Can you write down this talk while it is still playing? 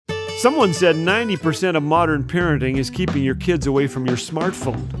Someone said 90% of modern parenting is keeping your kids away from your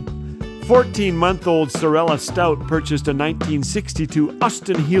smartphone. 14-month-old Sorella Stout purchased a 1962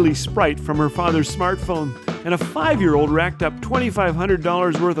 Austin Healey Sprite from her father's smartphone, and a 5-year-old racked up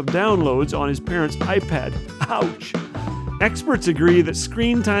 $2,500 worth of downloads on his parents' iPad. Ouch! Experts agree that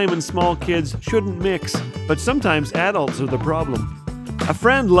screen time and small kids shouldn't mix, but sometimes adults are the problem. A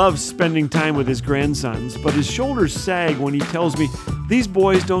friend loves spending time with his grandsons, but his shoulders sag when he tells me these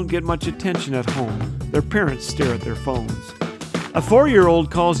boys don't get much attention at home. Their parents stare at their phones. A 4-year-old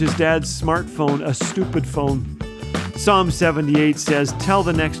calls his dad's smartphone a stupid phone. Psalm 78 says, "Tell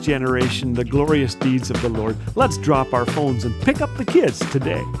the next generation the glorious deeds of the Lord." Let's drop our phones and pick up the kids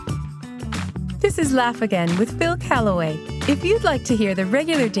today. This is Laugh Again with Phil Callaway. If you'd like to hear the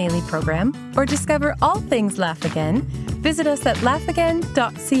regular daily program or discover all things Laugh Again, visit us at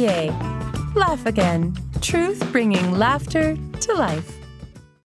laughagain.ca. Laugh Again, truth bringing laughter to life.